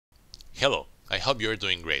Hello, I hope you're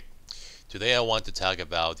doing great. Today I want to talk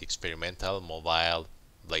about the experimental mobile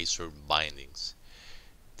Blazor bindings.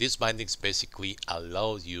 These bindings basically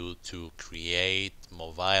allow you to create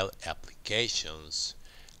mobile applications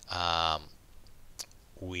um,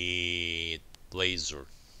 with Blazor.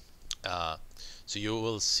 Uh, so you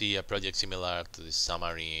will see a project similar to the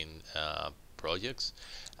Xamarin projects,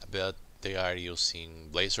 but they are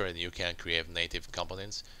using Blazor and you can create native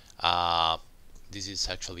components. This is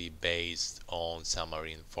actually based on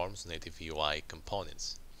Xamarin Forms native UI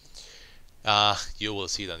components. You will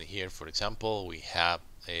see that here, for example, we have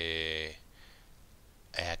a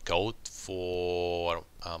code for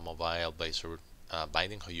a mobile Blazor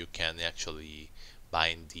binding, how you can actually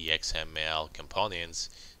bind the XML components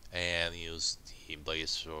and use the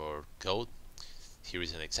Blazor code. Here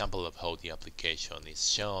is an example of how the application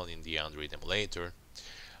is shown in the Android emulator.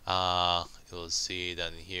 You'll see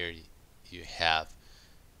that here you have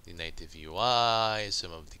the native UI,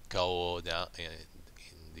 some of the code in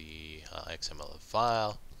the XML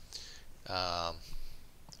file.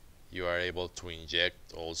 You are able to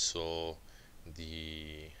inject also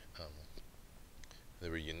the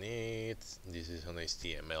whatever you need. This is an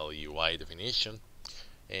HTML UI definition,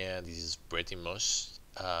 and this is pretty much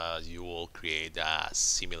you will create a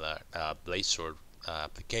similar Blazor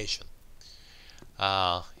application.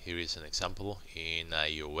 Here is an example in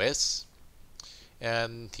iOS,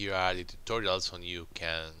 and here are the tutorials on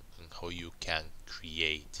how you can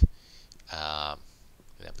create an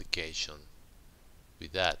application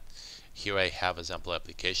with that. Here I have a sample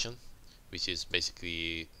application, which is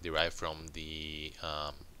basically derived from the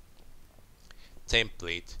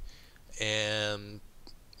template, and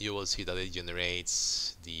you will see that it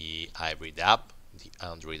generates the hybrid app, the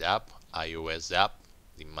Android app, iOS app,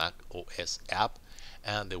 the Mac OS app,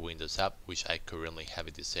 and the Windows app, which I currently have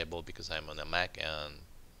it disabled because I'm on a Mac and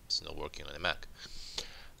it's not working on a Mac.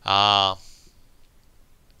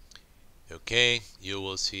 Okay, you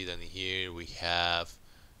will see that here we have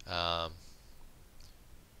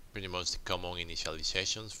pretty much the common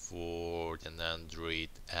initializations for an Android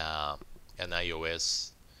and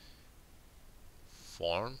iOS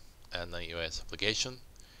form and iOS application.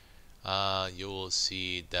 You will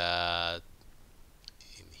see that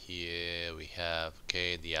in here we have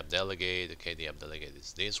the app delegate. The app delegate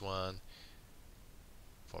is this one,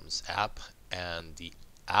 forms app, and the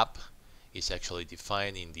app is actually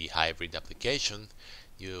defined in the hybrid application.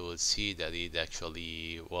 You will see that it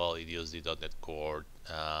actually, it uses the .NET Core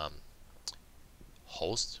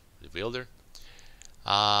host, the builder.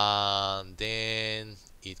 Then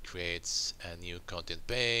it creates a new content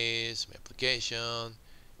page, my application,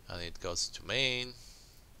 and it goes to main.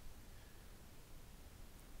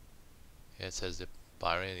 It says the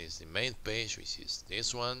parent is the main page, which is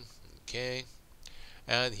this one. Okay.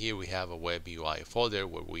 And here we have a web UI folder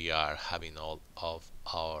where we are having all of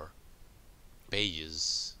our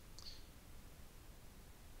pages.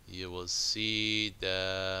 You will see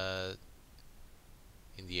that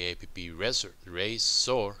in the app Razor,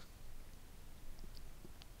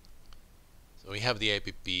 so we have the app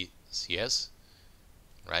CS,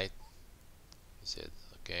 right? We said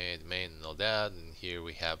okay, the main and all that, and here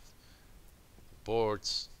we have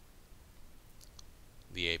boards,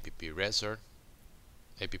 the app Razor.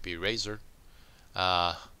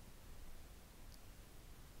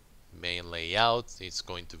 Main layout, it's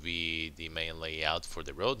going to be the main layout for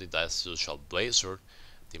the road. That's usual Blazor,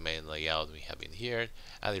 the main layout we have in here,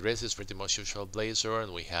 and the rest is pretty much usual Blazor.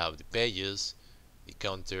 And we have the pages, the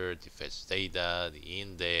counter, the fetch data, the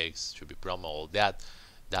index, should be promo, all that.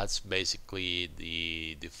 That's basically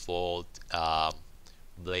the default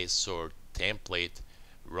Blazor template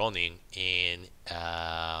running in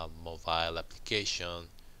a mobile application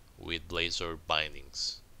with Blazor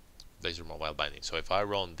bindings, Blazor mobile bindings. So if I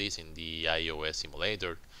run this in the iOS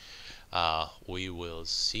emulator, we will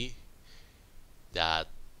see that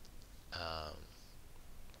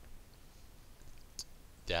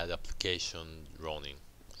that application running.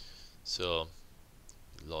 So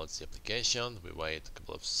it loads the application. We wait a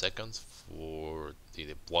couple of seconds for the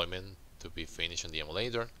deployment to be finished on the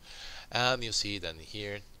emulator, and you see that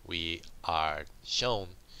here we are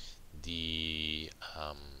shown the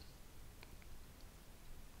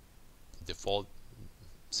default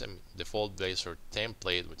Blazor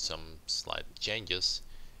template with some slight changes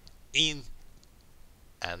in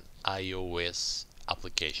an iOS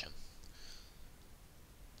application.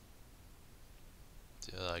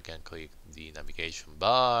 So I can click the navigation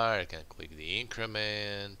bar, I can click the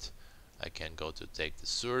increment, I can go to take the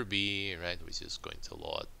survey, right, which is going to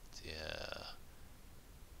load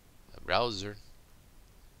a browser.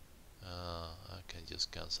 I can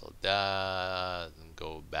just cancel that and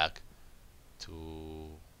go back to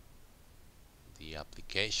the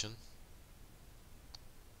application.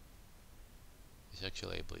 It's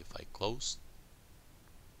actually able if I close.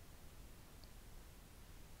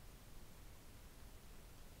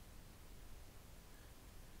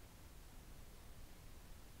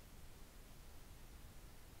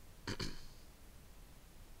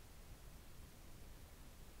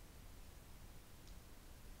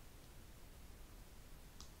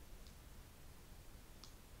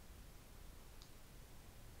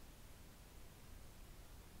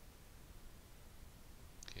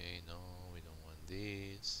 Okay, no, we don't want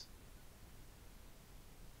this.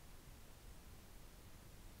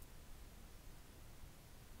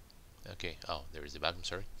 Okay, oh, there is the back, I'm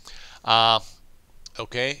sorry.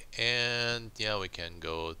 Okay, and yeah, we can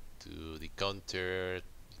go to the counter,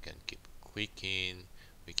 you can keep clicking,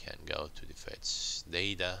 we can go to the fetch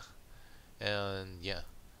data, and yeah,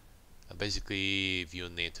 basically if you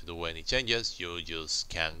need to do any changes, you just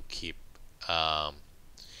can keep um,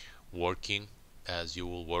 working as you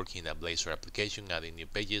will work in a Blazor application, adding new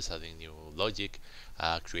pages, adding new logic,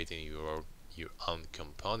 creating your own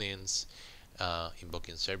components,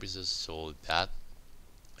 invoking services, all that.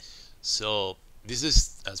 So this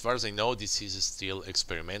is, as far as I know, this is still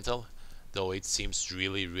experimental, though it seems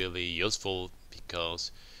really, really useful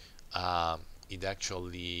because it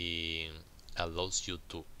actually allows you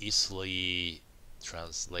to easily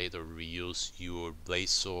translate or reuse your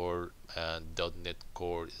Blazor and .NET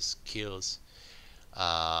Core skills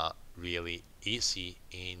really easy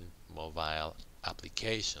in mobile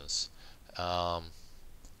applications. Um,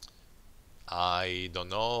 I don't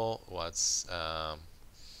know what's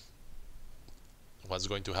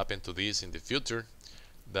going to happen to this in the future,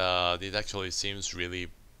 but it actually seems really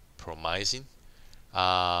promising.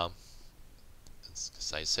 Uh,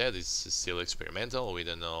 as I said, it's still experimental. We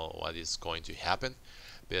don't know what is going to happen,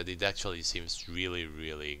 but it actually seems really,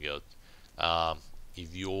 really good. Um,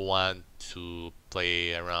 if you want to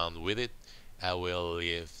play around with it, I will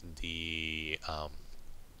leave the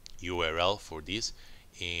URL for this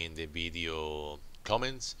in the video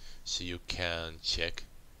comments so you can check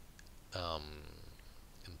um,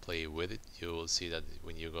 and play with it. You will see that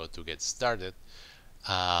when you go to get started,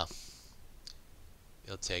 uh,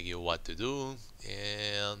 it'll tell you what to do,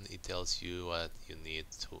 and it tells you what you need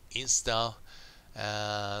to install.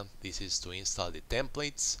 And this is to install the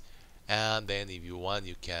templates, and then if you want,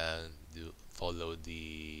 you can follow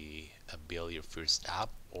the build your first app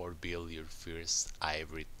or build your first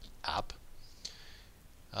hybrid app.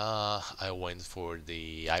 I went for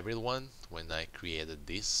the hybrid one when I created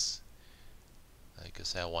this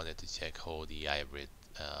because I wanted to check how the hybrid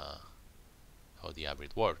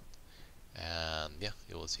worked. And yeah,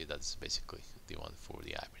 you will see that's basically the one for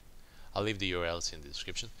the hybrid. I'll leave the URLs in the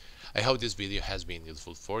description. I hope this video has been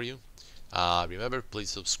useful for you. Remember, please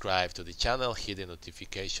subscribe to the channel, hit the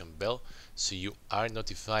notification bell so you are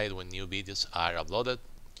notified when new videos are uploaded.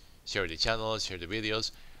 Share the channel, share the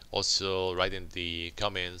videos. Also, write in the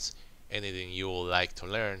comments anything you would like to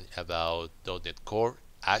learn about .NET Core,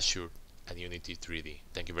 Azure, and Unity 3D.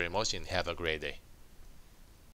 Thank you very much and have a great day.